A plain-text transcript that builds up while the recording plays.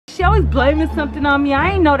She always blaming something on me.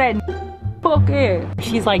 I ain't know that. Fuck it.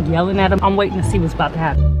 She's like yelling at him. I'm waiting to see what's about to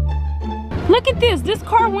happen. Look at this. This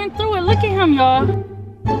car went through it. Look at him, y'all.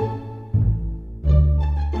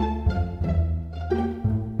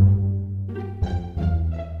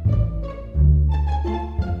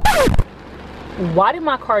 Why did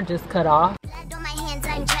my car just cut off?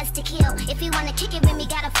 If you wanna kick it with me,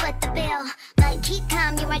 gotta foot the bill. But keep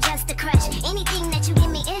calm, you are just a crush. Anything that you give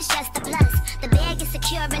me is just a plus. The bag is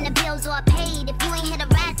secure and the bills are paid. If you ain't hit a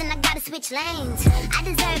ride, then I gotta switch lanes. I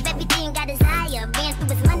deserve everything I desire. Ran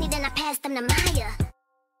through his money, then I passed him to Maya.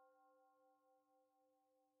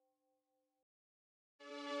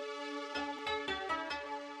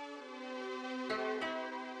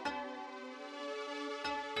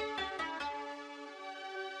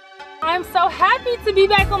 I'm so happy to be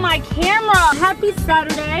back on my camera. Happy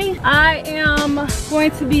Saturday. I am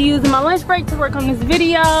going to be using my lunch break to work on this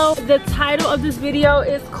video. The title of this video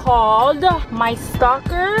is called My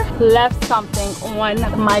Stalker Left Something on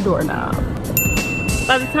My Doorknob.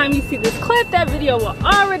 By the time you see this clip, that video will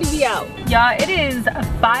already be out. Y'all, it is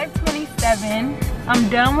 5:27. I'm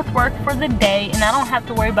done with work for the day and I don't have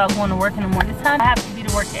to worry about going to work in the morning. This time I have to be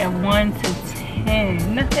to work at 1 to 10.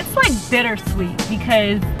 It's like bittersweet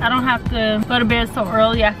because I don't have to go to bed so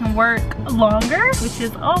early. I can work longer, which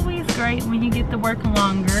is always great when you get to work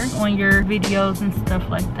longer on your videos and stuff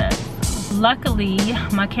like that. Luckily,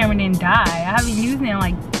 my camera didn't die. I haven't used it in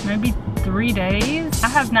like maybe 3 days. I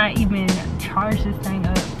have not even charged this thing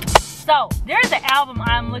up. So there's an album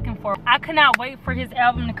I'm looking for. I could not wait for his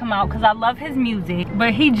album to come out because I love his music,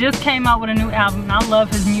 but he just came out with a new album and I love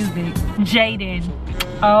his music. Jaded.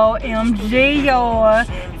 OMG, y'all.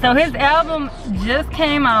 So his album just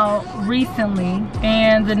came out recently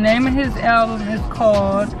and the name of his album is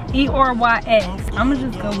called ERYX. I'm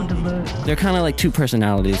gonna just go with the look. They're kind of like two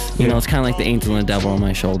personalities. You know, it's kind of like the angel and the devil on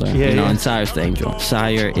my shoulder. Yeah, you know, and Sire's the angel.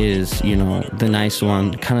 Sire is, you know, the nice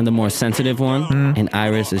one, kind of the more sensitive one. And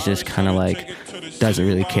Iris is just kind of like, doesn't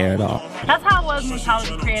really care at all. That's how it was when Tyler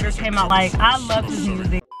the Creator came out. Like, I love his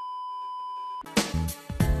music.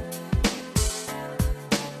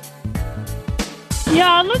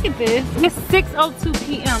 Y'all, look at this. It's 6:02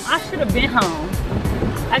 p.m. I should have been home.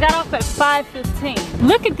 I got off at 5:15.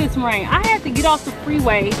 Look at this rain. I had to get off the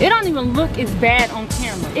freeway. It don't even look as bad on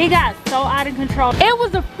camera. It got so out of control. It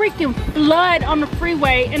was a freaking flood on the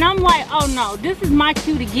freeway and I'm like, oh no, this is my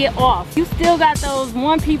cue to get off. You still got those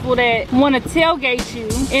one people that want to tailgate you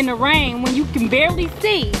in the rain when you can barely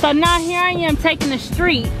see. So now here I am taking the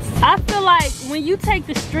streets. I feel like when you take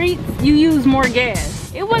the streets, you use more gas.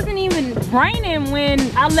 It wasn't even raining when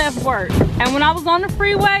I left work. And when I was on the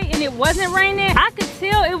freeway and it wasn't raining, I could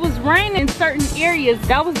tell it was raining in certain areas.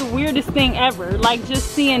 That was the weirdest thing ever. Like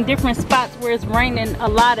just seeing different spots where it's raining a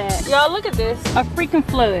lot at. Y'all, look at this. A freaking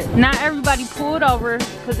flood. Now everybody pulled over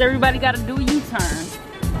because everybody got to do a U-turn.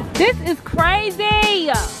 This is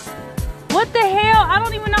crazy. What the hell? I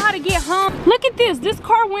don't even know how to get home. Look at this. This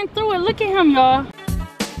car went through it. Look at him, y'all.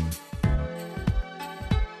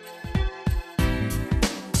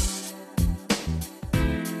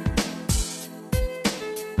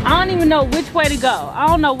 I don't even know which way to go. I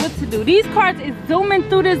don't know what to do. These cars is zooming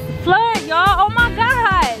through this flood, y'all. Oh my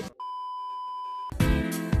God.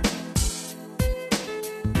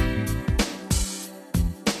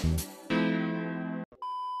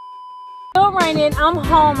 Still raining. I'm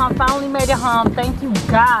home. I finally made it home. Thank you,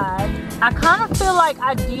 God. I kind of feel like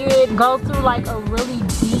I did go through like a really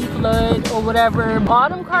deep flood or whatever. All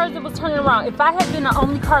them cars that was turning around, if I had been the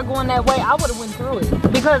only car going that way, I would have went through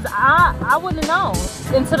it. Because I wouldn't have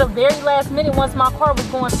known until the very last minute once my car was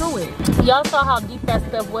going through it. Y'all saw how deep that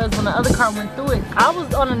stuff was when the other car went through it. I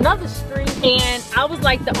was on another street and I was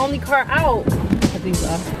like the only car out.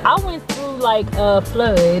 I went through like a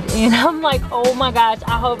flood and I'm like, oh my gosh,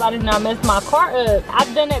 I hope I did not mess my car up.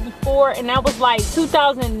 I've done that before and that was like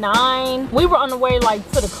 2009. We were on the way like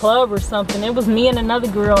to the club or something. It was me and another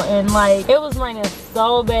girl and like it was raining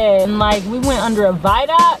so bad and like we went under a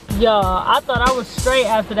viaduct. Y'all, I thought I was straight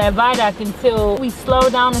after that viaduct until we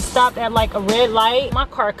slowed down and stopped at like a red light. My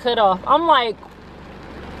car cut off. I'm like,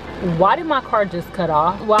 why did my car just cut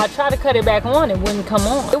off? Well, I tried to cut it back on, it wouldn't come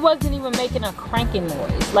on. It wasn't even making a cranking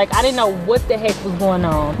noise. Like, I didn't know what the heck was going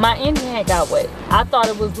on. My engine had got wet. I thought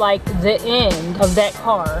it was like the end of that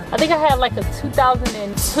car. I think I had like a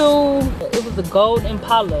 2002, it was a gold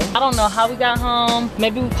Impala. I don't know how we got home.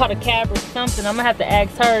 Maybe we caught a cab or something. I'm gonna have to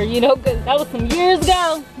ask her, you know, cause that was some years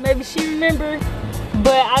ago. Maybe she remember.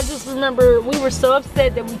 But I just remember we were so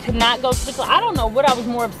upset that we could not go to the club. I don't know what I was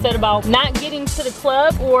more upset about, not getting to the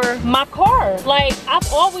club or my car. Like,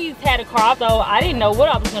 I've always had a car, so I didn't know what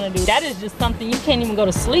I was gonna do. That is just something you can't even go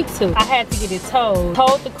to sleep to. I had to get it towed.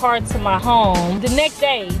 Towed the car to my home. The next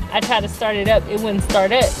day, I tried to start it up. It wouldn't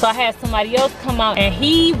start up. So I had somebody else come out, and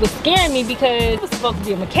he was scaring me because he was supposed to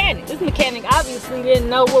be a mechanic. This mechanic obviously didn't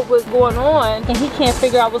know what was going on, and he can't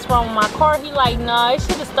figure out what's wrong with my car. He like, nah, it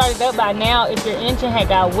should have started up by now if your engine had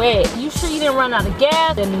got wet. You sure you didn't run out of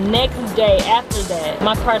gas? The next day after that,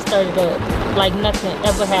 my car started up like nothing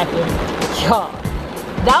ever happened. Y'all,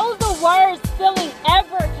 that was the worst feeling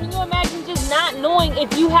ever. Can you imagine just not knowing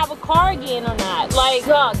if you have a car again or not? Like,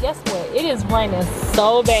 y'all, guess what? It is raining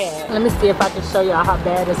so bad. Let me see if I can show y'all how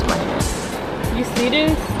bad it's raining. You see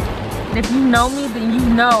this? If you know me, then you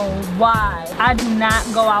know why I do not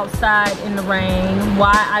go outside in the rain,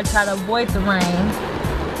 why I try to avoid the rain.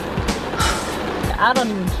 I don't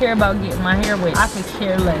even care about getting my hair wet. I could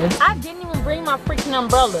care less. I didn't even bring my freaking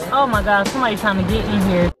umbrella. Oh my God, somebody trying to get in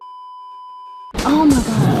here. Oh my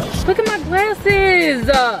gosh, look at my glasses.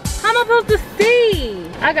 How am I supposed to see?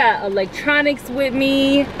 I got electronics with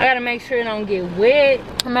me. I gotta make sure it don't get wet.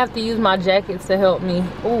 I'm gonna have to use my jacket to help me.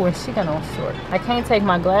 Oh, and she got on short. I can't take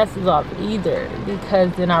my glasses off either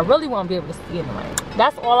because then I really won't be able to see in the rain.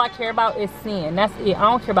 That's all I care about is seeing. That's it. I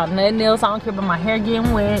don't care about nothing else. I don't care about my hair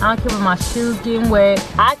getting wet. I don't care about my shoes getting wet.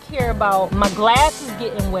 I care about my glasses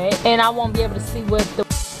getting wet and I won't be able to see what the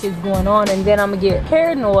is going on, and then I'm gonna get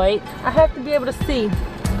paranoid. I have to be able to see.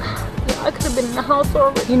 I could have been in the house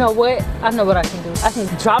already. You know what? I know what I can do. I can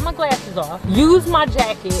drop my glasses off, use my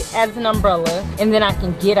jacket as an umbrella, and then I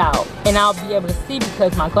can get out. And I'll be able to see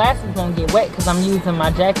because my glasses won't get wet because I'm using my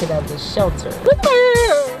jacket as a shelter. Look at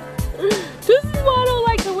my hair. This is why I don't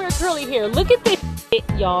like to wear curly hair. Look at this shit,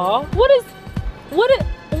 y'all. What is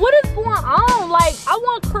going on? Like, I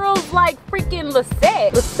want curls like freaking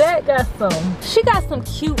Lisette. Lisette got she got some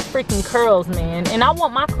cute freaking curls, man. And I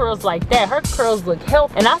want my curls like that. Her curls look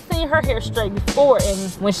healthy. And I seen her hair straight before,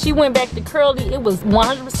 and when she went back to curly, it was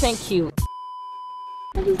 100% cute.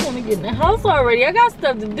 I just want to get in the house already. I got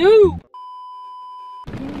stuff to do.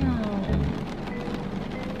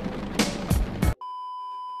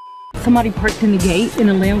 Somebody parked in the gate and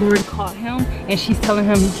the landlord caught him and she's telling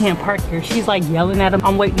him he can't park here. She's like yelling at him.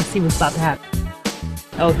 I'm waiting to see what's about to happen.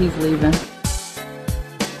 Oh, he's leaving.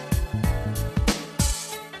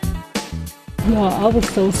 Y'all, I was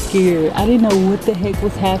so scared. I didn't know what the heck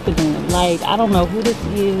was happening. Like, I don't know who this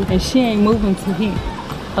is, and she ain't moving till he,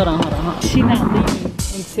 hold on. She not leaving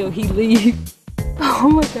until he leaves. Oh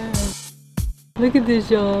my God. Look at this,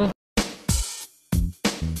 y'all.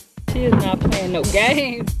 She is not playing no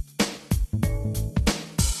games.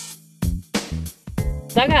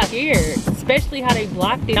 I got scared, especially how they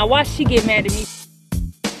blocked it. Now watch she get mad at me.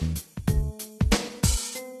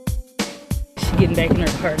 She getting back in her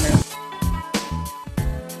car now.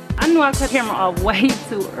 I knew I cut the camera off way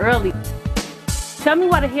too early. Tell me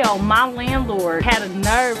why the hell my landlord had a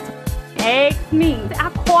nerve to ask me. I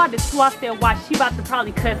called it so I said, why she about to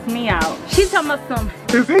probably cuss me out. She talking about some,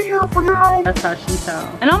 is he here for you? That's how she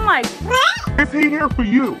sounds. And I'm like, what? Is he here for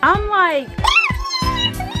you? I'm like,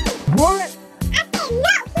 what?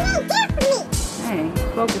 Hey,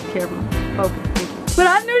 focus, camera. Focus. But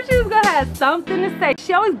I knew she was gonna have something to say.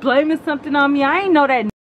 She always blaming something on me. I ain't know that.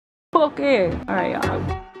 Fuck it. Alright, y'all.